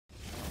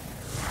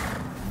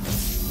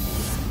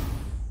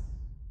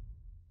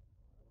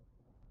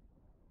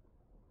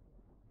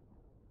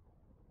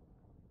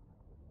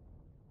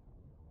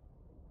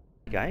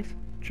guys,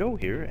 Joe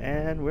here,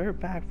 and we're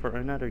back for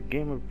another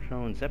Game of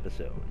Thrones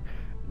episode.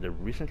 The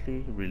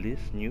recently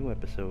released new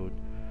episode,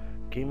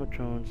 Game of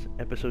Thrones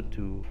Episode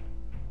 2,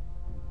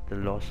 The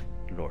Lost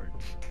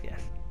Lords.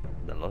 Yes,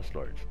 The Lost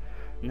Lords.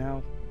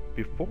 Now,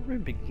 before we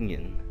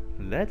begin,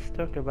 let's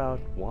talk about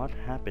what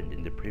happened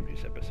in the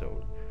previous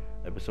episode.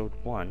 Episode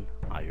 1,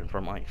 Iron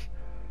from Ice.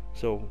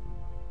 So,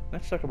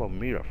 let's talk about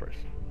Mira first.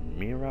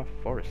 Mira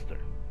Forrester.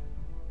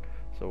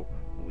 So,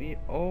 we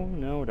all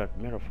know that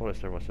Mira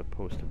Forrester was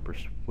supposed to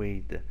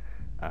persuade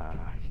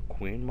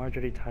Queen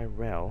Marjorie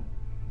Tyrell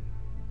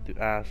to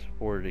ask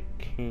for the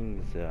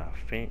king's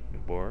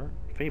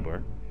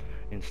favor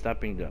in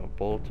stopping the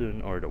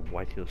Bolton or the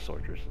Whitehill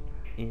soldiers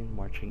in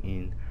marching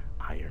in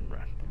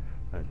Ironrun.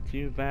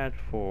 Too bad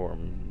for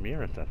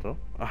Mira Tuttle.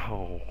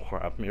 Oh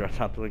crap, Mira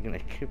Tuttle again, I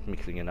keep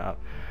mixing it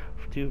up.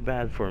 Too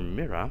bad for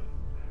Mira,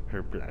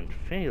 her plan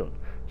failed,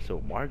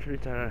 so Marjorie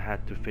Tyrell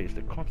had to face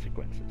the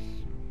consequences.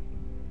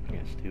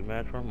 Yes, too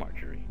bad for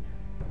Marjorie.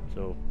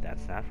 So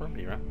that's that for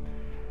Mira.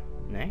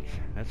 Next,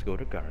 let's go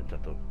to Garrett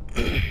Tuttle.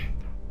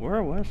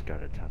 Where was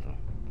Garrett Tuttle?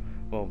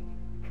 Well,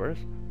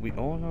 first, we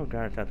all know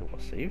Garrett Tuttle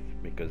was safe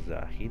because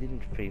he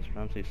didn't face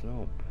Ramsay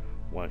Snow.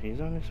 While he's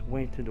on his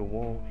way to the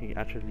wall, he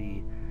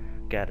actually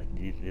got a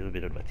little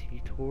bit of a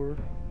detour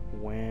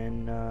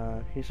when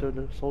he saw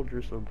the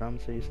soldiers of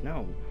Ramsay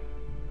Snow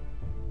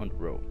on the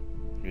road.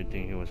 You'd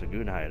think he was a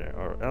good hider,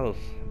 or else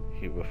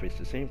he will face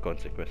the same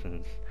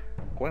consequences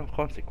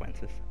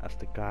as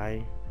the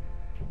guy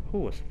who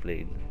was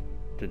flayed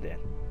to death.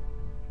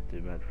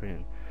 Too bad for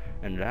him.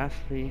 And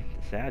lastly,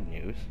 the sad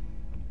news,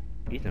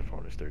 Ethan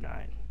Forrester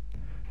died.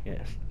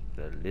 Yes,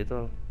 the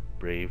little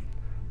brave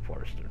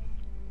Forrester.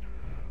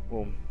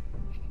 Well,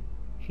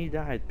 he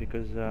died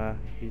because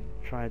he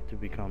tried to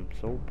become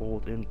so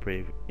bold and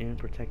brave in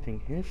protecting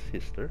his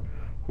sister,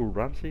 who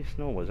Ramsay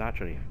Snow was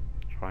actually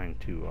trying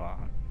to,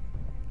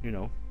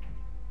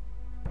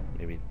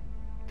 maybe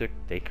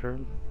take her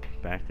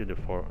back to the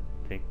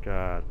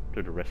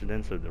to the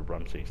residence of the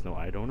Ramsay Snow.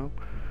 I don't know.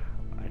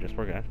 I just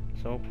forgot.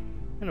 So,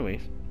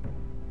 anyways,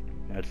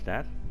 that's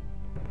that.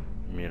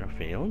 Mira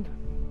failed.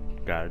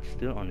 Garrett's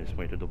still on his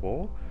way to the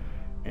wall,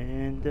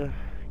 and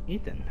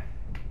Ethan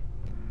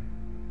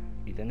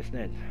is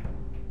dead.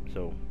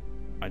 So,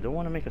 I don't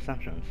want to make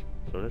assumptions.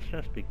 So let's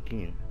just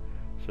begin,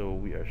 so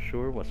we are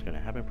sure what's gonna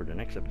happen for the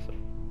next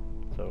episode.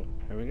 So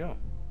here we go.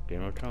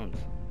 Game of Thrones,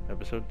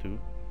 Episode 2,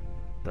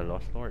 The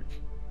Lost Lords.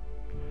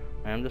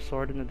 I am the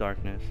sword in the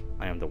darkness.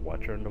 I am the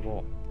watcher on the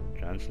wall.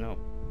 Jon Snow.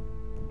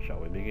 Shall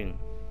we begin?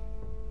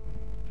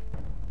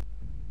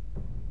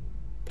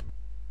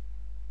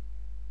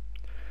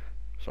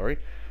 Sorry.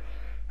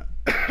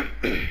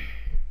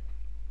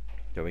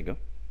 There we go.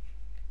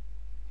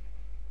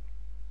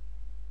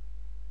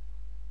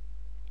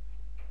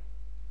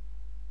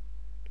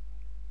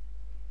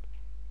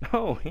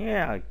 Oh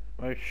yeah,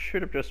 I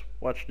should have just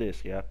watched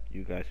this. Yeah,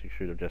 you guys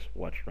should have just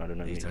watched rather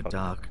than me. These are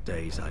dark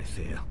days, I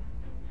fear.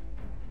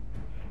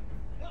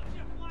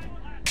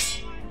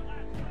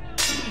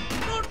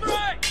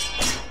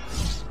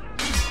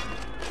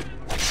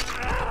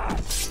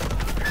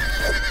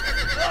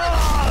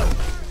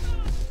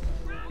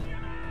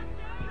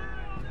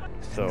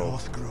 The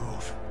North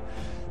Grove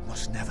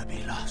must never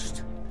be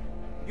lost.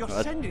 You're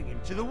sending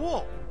him to the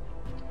wall?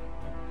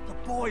 The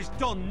boy's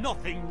done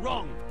nothing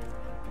wrong.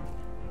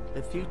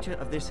 The future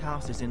of this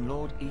house is in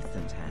Lord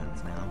Ethan's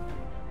hands now.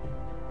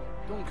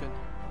 Duncan,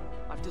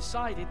 I've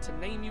decided to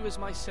name you as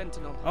my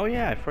sentinel. Oh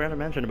yeah, I forgot to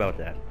mention about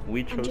that.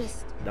 We chose I'm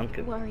just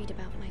Duncan. worried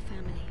about my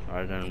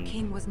family. The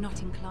king was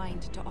not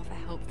inclined to offer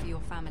help for your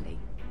family.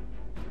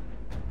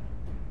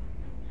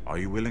 Are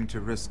you willing to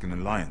risk an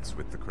alliance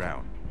with the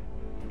Crown?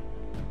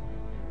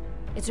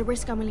 It's a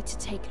risk I'm willing to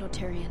take, Lord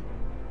Tyrion.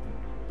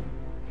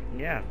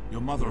 Yeah.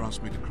 Your mother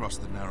asked me to cross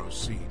the narrow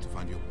sea to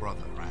find your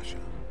brother, Asher.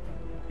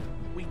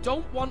 We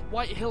don't want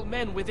Whitehill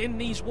men within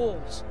these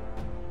walls.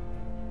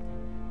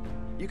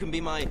 You can be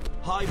my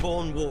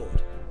highborn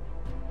ward.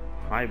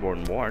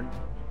 Highborn ward.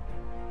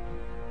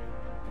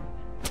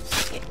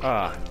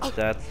 Ah,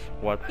 that's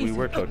what we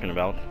were talking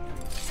about.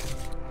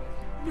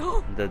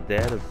 No! The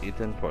death of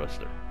Ethan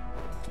Forrester.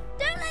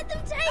 Don't let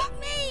them take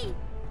me!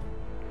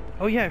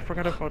 Oh yeah, I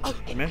forgot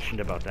about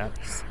mentioned about that.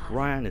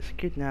 Ryan is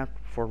kidnapped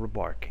for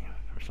rebarking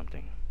or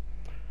something.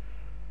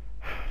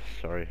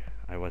 Sorry,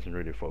 I wasn't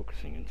really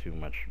focusing on too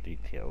much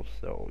details.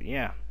 So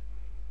yeah,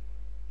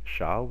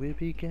 shall we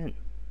begin?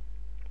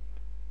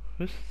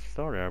 Whose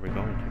story are we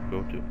going to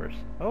go to first?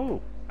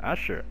 Oh,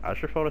 Asher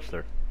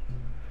Forrester,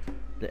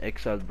 the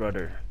exiled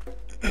brother.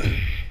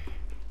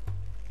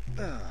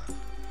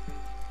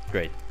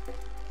 Great.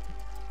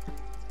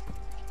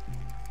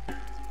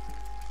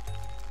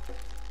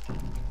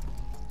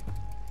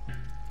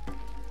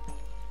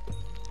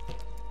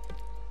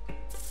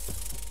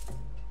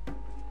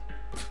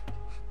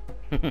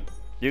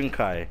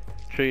 Yunkai,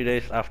 3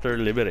 days after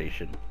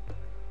liberation.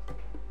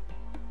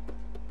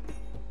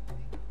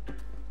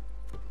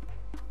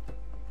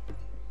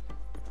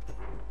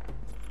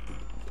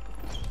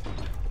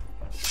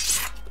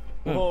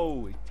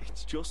 Oh,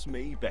 it's just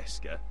me,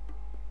 Beska.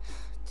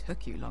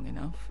 Took you long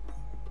enough.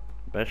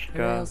 Beshka, The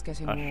rail's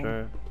getting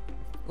Usher.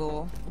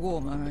 Or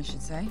warmer, I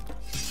should say.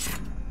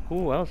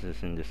 Who else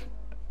is in this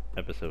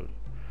episode?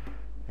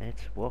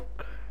 Let's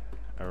walk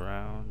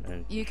around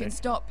and You can check.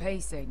 stop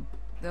pacing.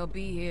 They'll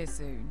be here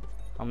soon.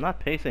 I'm not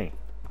pacing.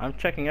 I'm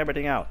checking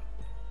everything out.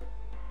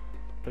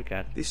 Look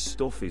at. This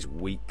stuff is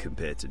weak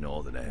compared to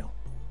Northern Ale.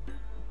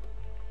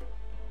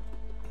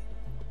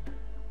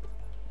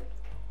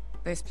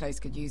 This place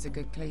could use a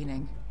good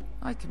cleaning.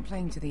 I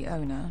complained to the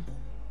owner.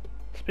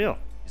 Spill.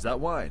 Is that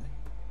wine?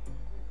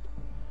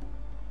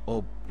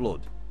 Or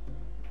blood?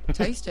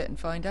 Taste it and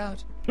find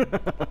out.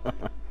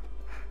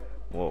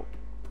 Well,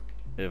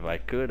 if I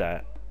could,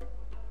 yeah,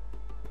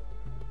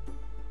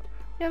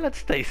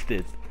 let's taste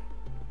it.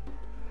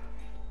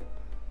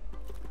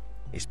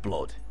 It's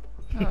blood.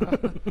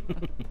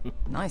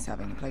 Nice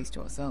having a place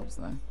to ourselves,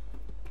 though.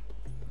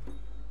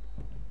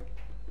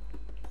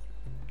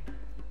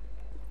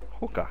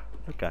 Hookah.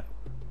 Okay.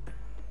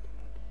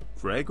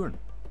 Fragrant.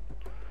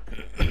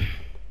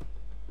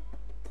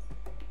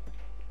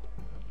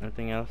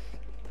 Anything else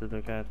to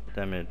look at?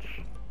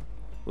 Damage.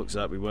 Looks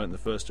like we weren't the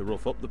first to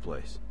rough up the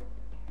place.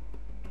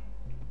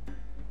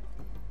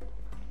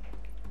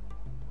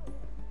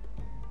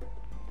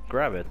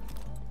 Grab it.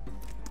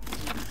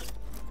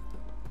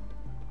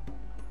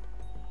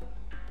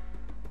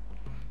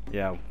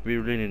 Yeah, we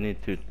really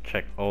need to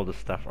check all the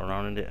stuff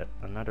around in the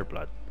another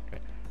blood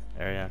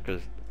area,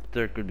 because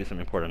there could be some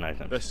important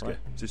items. Veska, Right?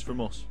 is this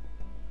from us?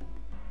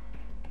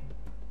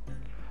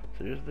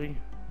 Seriously?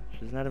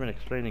 She's not even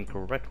explaining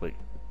correctly.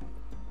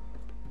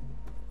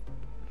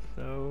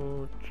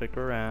 So, check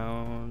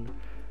around.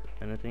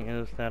 Anything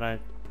else that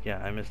yeah,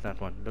 I missed that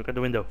one. Look at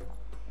the window.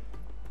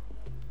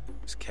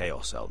 It's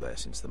chaos out there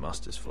since the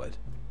Masters fled.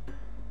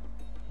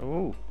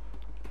 Oh.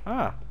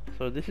 Ah,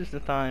 so this is the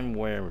time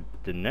where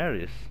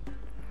Daenerys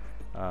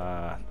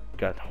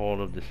got hold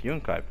of this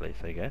Yunkai place,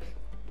 I guess.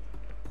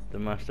 The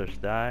Masters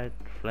died,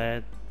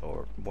 fled,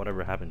 or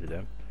whatever happened to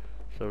them.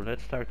 So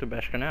let's talk to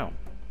Beshka now.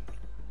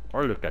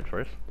 Or look at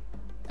first.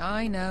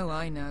 I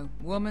know.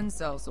 Woman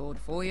sellsword,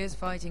 4 years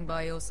fighting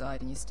by your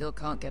side and you still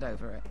can't get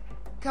over it.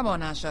 Come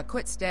on, Asher,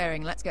 quit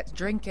staring, let's get to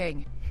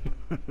drinking.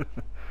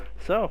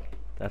 So,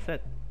 that's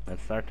it.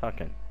 Let's start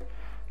talking.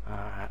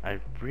 I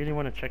really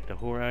want to check the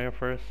whore area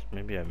first.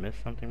 Maybe I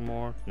missed something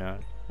more. No,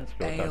 let's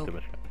go Ale. talk to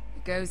Beshka.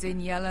 It goes in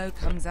yellow,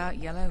 comes out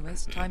yellow.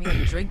 Waste time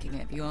even drinking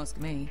it, if you ask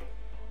me.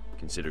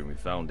 Considering we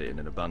found it in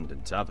an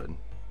abandoned tavern,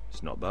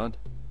 it's not bad.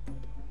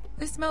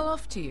 They smell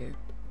off to you.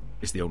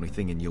 It's the only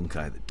thing in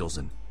Yunkai that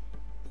doesn't.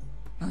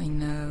 I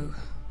know.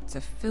 It's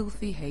a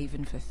filthy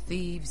haven for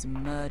thieves,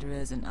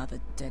 murderers, and other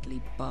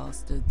deadly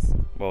bastards.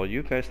 Well,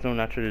 you guys don't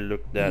actually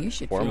look that You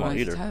should feel formal right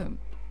either. at home.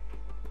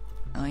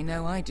 I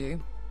know I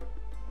do.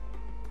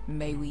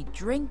 May we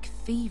drink,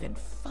 thieve, and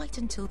fight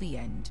until the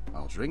end.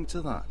 I'll drink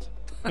to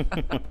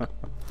that.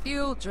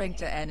 You'll drink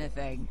to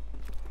anything.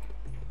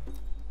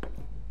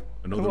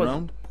 Another Who was it?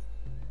 round?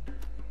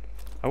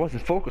 I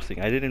wasn't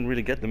focusing. I didn't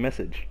really get the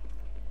message.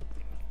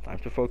 Time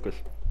to focus.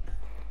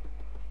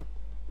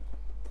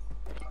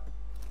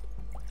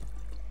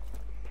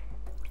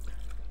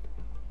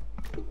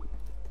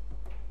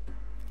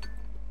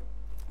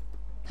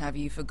 Have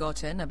you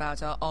forgotten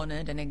about our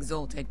honored and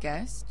exalted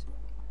guest?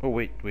 Oh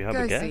wait, we have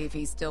Go a guest? see if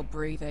he's still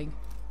breathing.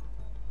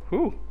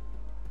 Who?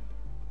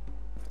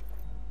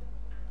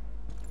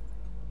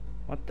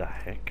 What the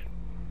heck?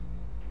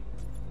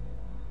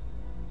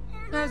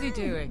 How's he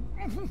doing?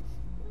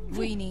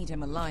 We need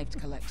him alive to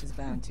collect his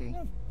bounty.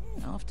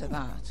 After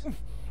that...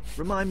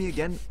 Remind me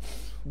again,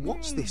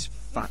 what's this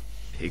fat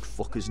pig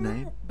fucker's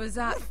name?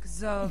 Bazak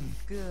Zog...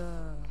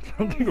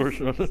 Something or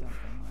other.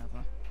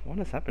 whatever. What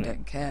is happening?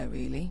 Don't care,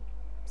 really.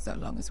 So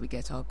long as we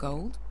get our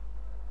gold.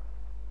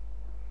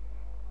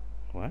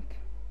 What?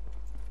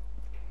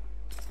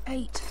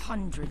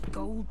 800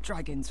 gold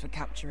dragons for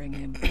capturing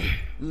him.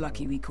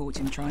 Lucky we caught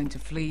him trying to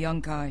flee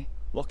Yunkai.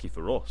 Lucky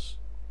for us.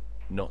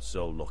 Not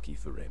so lucky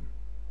for him.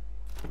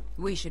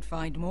 We should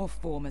find more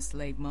former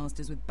slave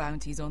masters with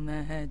bounties on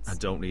their heads. I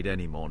don't need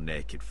any more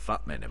naked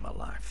fat men in my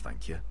life,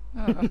 thank you.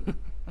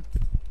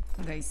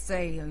 They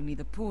say only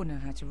the poor know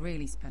how to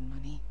really spend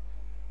money.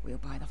 We'll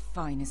buy the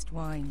finest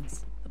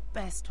wines, the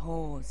best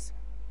whores.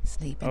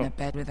 Sleep in a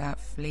bed without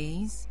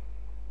fleas.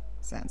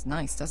 Sounds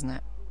nice, doesn't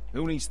it?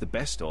 Who needs the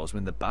best stores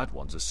when the bad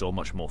ones are so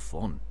much more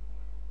fun?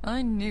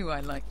 I knew I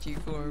liked you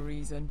for a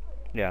reason.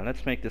 Yeah,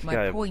 let's make this guy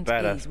My a point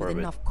badass is, for with a bit.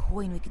 enough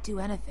coin, we could do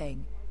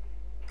anything.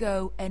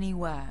 Go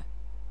anywhere.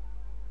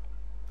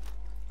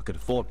 I could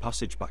afford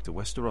passage back to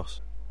Westeros.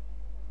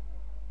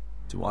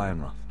 To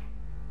Ironrath.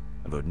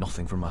 I've heard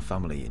nothing from my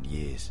family in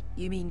years.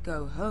 You mean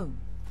go home?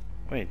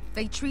 Wait,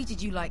 They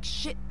treated you like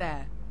shit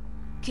there.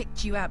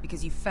 Kicked you out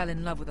because you fell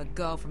in love with a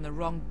girl from the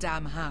wrong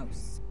damn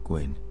house.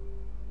 Gwyn,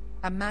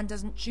 A man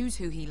doesn't choose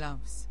who he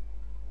loves.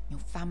 Your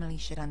family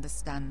should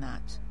understand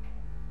that.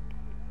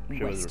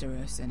 She was-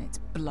 Westeros and its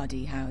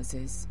bloody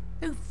houses.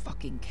 Who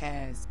fucking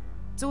cares?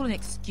 It's all an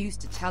excuse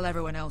to tell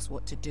everyone else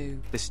what to do.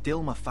 they're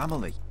still my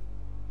family.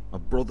 My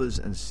brothers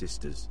and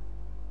sisters.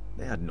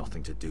 They had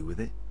nothing to do with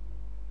it.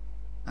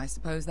 I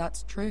suppose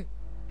that's true.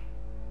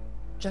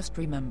 Just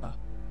remember,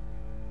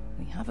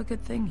 we have a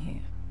good thing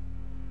here.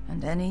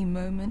 And any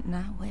moment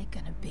now, we're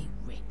gonna be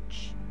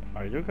rich.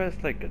 Are you guys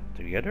like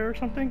together or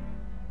something?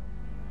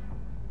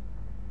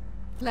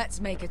 Let's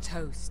make a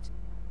toast.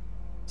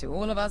 To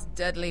all of us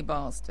deadly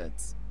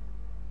bastards.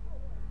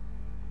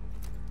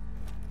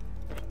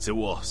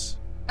 To us.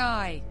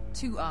 Aye,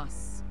 to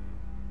us.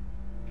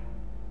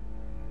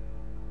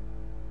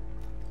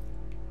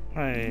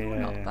 You're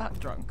not that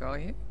drunk, are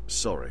you?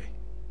 Sorry.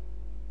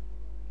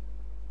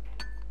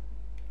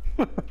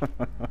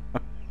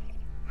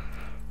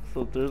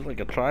 So there's like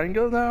a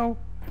triangle now?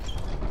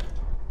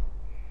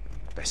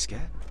 Beskar?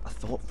 I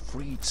thought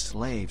freed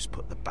slaves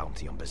put the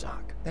bounty on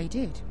Berserk. They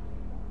did.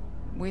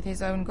 With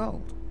his own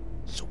gold.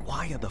 So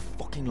why are the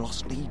fucking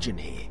Lost Legion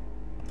here?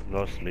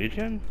 Lost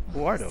Legion?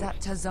 Who are those? That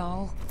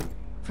Tazal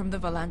from the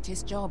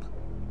Volantis job.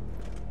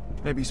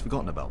 Maybe he's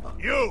forgotten about that.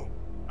 You!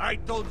 I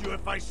told you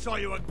if I saw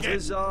you again...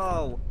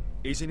 Tazal!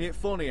 Isn't it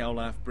funny how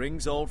life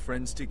brings old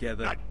friends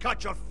together? I'd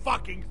cut your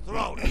fucking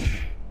throat!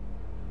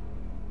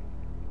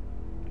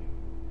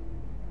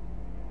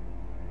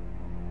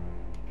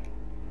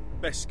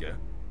 Beskar,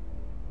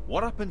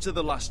 what happened to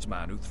the last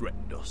man who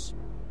threatened us?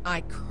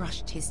 I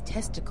crushed his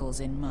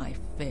testicles in my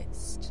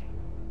fist.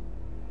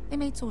 They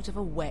made sort of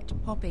a wet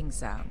popping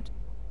sound.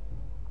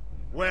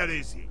 Where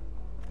is he?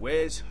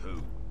 Where's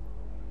who?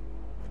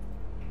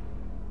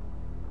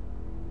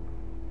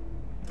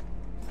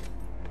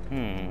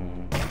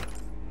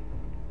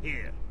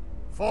 Here.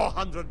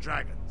 400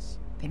 dragons.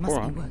 They must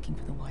be working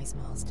for the Wise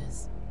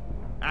Masters.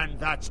 And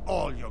that's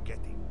all you're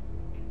getting.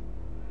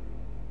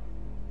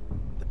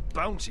 The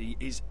bounty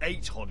is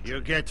 800.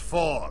 You get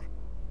 4.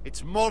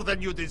 It's more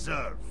than you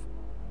deserve.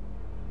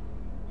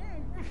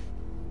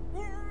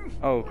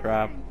 Oh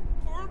crap.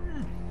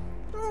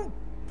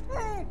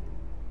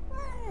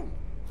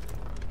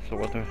 So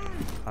what the...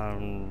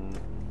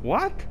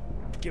 what?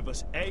 Give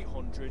us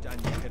 800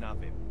 and you can have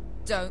him.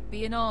 Don't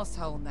be an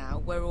asshole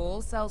now. We're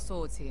all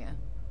sellswords here.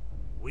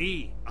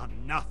 We are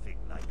nothing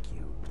like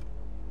you.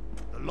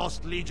 The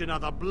Lost Legion are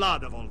the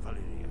blood of all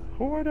Valyria.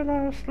 Who are the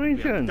Lost We are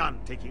Legion? done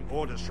taking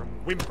orders from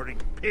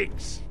whimpering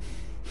pigs.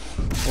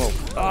 Whoa.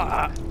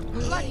 Ah.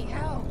 Bloody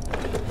hell!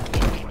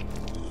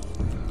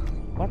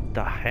 What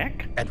the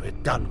heck? And we're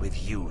done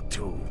with you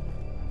too.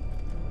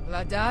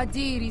 Lada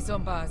diri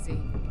zombazi.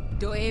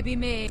 Do ebi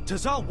me.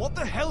 Tazal, what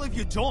the hell have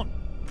you done?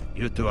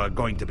 You two are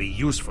going to be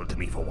useful to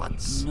me for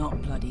once. Not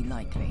bloody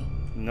likely.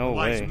 No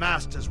Wise way.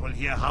 Masters will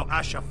hear how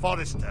Asher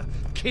Forrester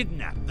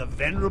kidnapped the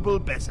venerable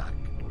Berserk.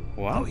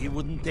 What? How he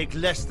wouldn't take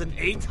less than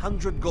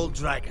 800 gold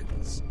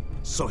dragons.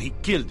 So he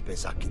killed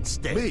Berserk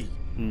instead. Me?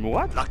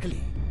 What?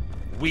 Luckily,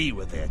 we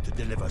were there to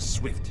deliver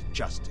swift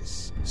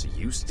justice. So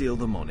you steal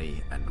the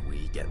money and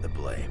we get the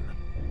blame.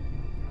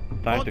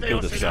 Time to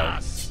kill this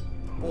guy.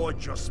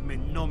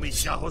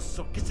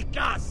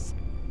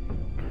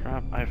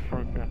 Crap, I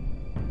forgot.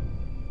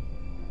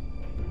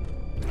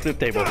 Flip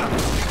table.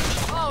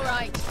 All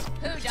right,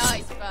 who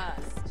dies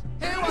first?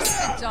 Who wants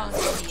to dance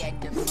on the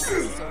end of my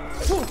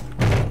sword?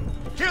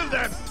 Kill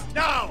them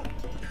now!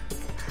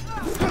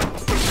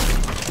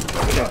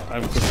 Okay,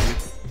 I'm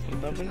confused.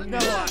 No,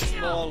 that's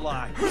more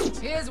like.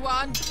 Here's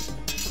one.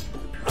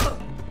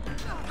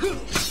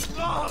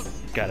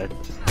 Got it.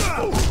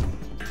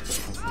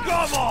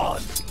 Come on!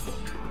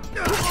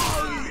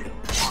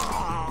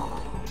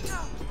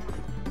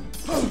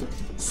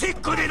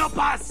 Siccone no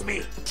pass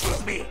me!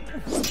 Me!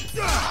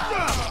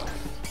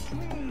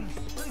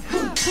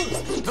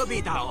 To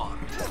be down!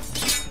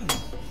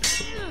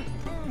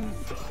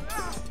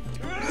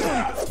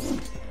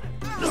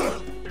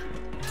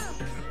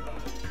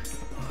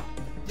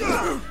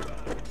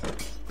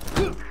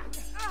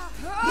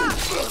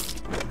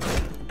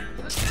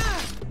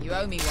 You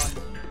owe me one.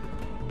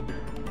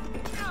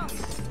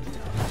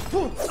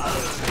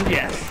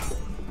 Yes.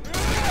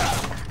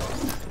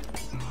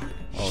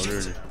 Oh,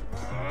 there's it.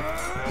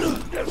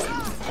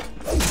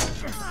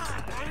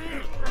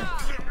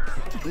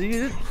 See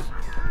it?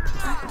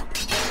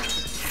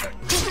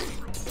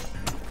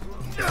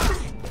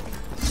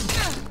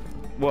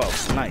 Whoa,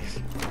 nice.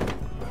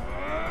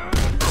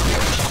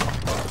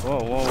 Whoa,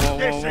 whoa, whoa, whoa,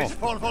 This whoa. is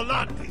for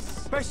Volantis!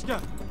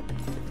 Beskar!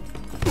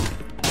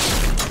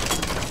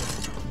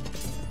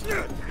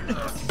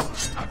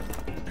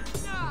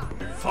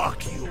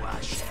 Fuck you,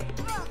 Ash.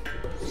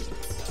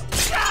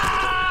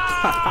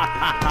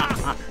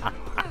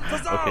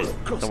 Okay,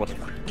 that was...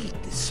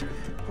 Quitis,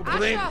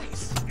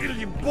 Pobrentis,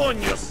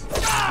 Ilimbonius!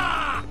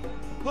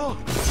 Oh,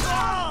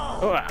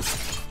 ah.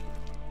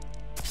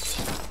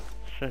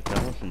 Shit,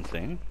 that was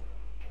insane.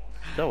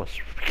 That was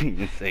freaking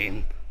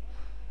insane.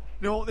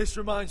 You know what this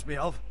reminds me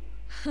of?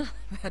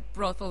 That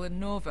brothel in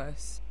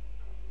Norvos.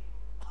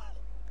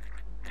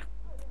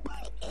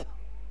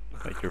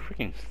 Wait, you're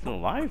freaking still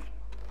alive?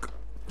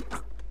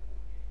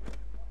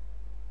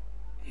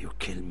 You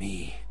kill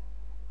me,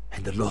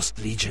 and the Lost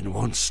Legion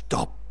won't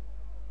stop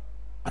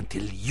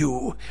until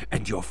you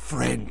and your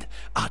friend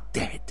are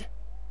dead.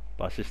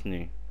 Boss his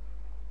knee.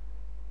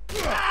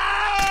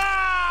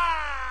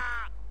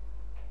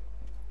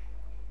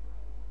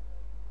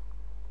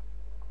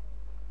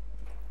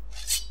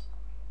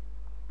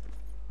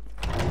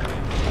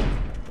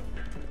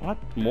 What?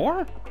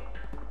 More?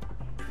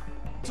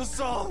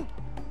 Tassal!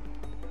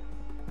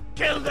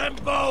 Kill them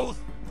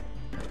both!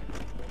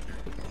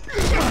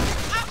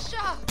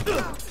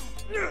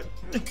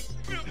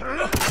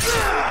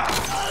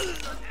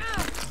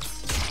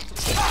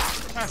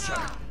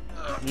 Asher!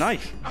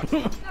 Nice.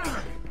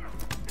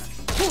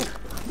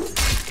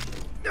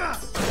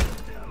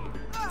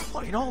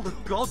 What in all the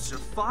gods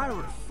of fire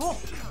and fuck?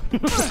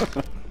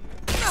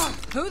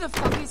 Who the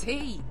fuck is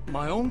he?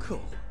 My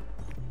uncle.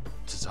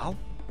 Tassal?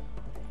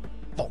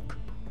 Fuck.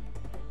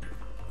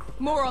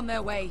 More on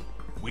their way.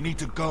 We need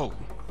to go.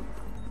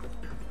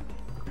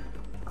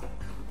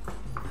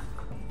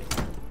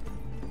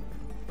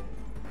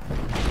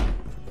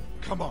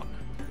 Come on.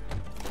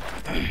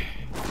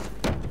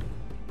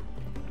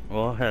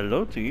 Well,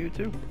 hello to you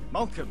too.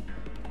 Malcolm.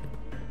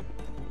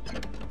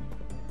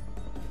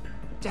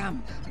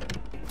 Damn.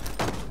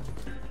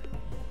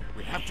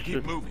 We have to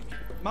keep moving.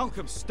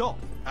 Malcolm, stop.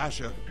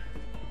 Asher,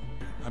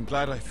 I'm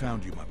glad I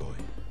found you, my boy.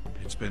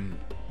 It's been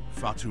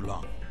far too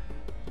long.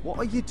 What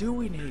are you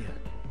doing here?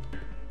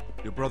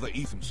 Your brother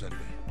Ethan sent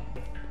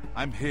me.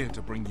 I'm here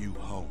to bring you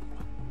home.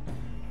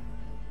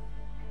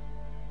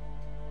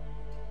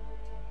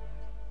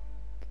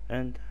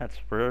 And that's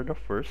for the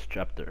first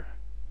chapter.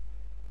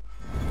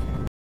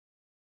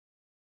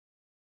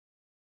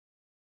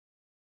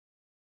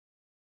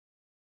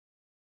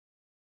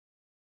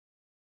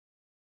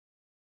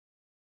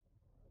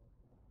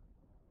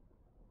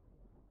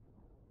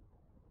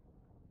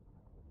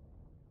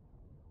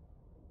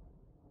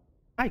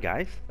 Hi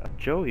guys,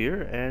 Joe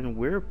here, and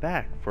we're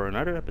back for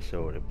another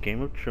episode of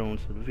Game of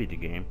Thrones, the video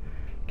game.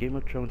 Game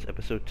of Thrones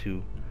Episode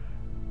 2.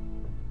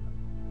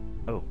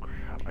 Oh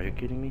crap, are you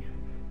kidding me?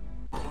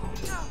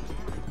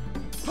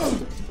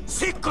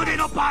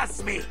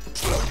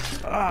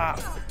 Ah!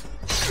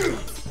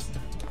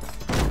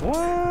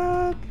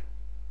 What?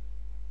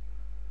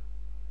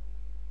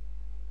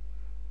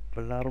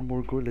 Valar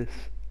Morghulis.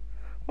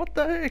 What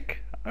the heck?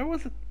 I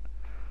wasn't...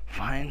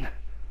 Fine.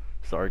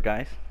 Sorry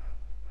guys.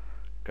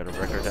 Gotta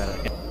record that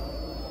again.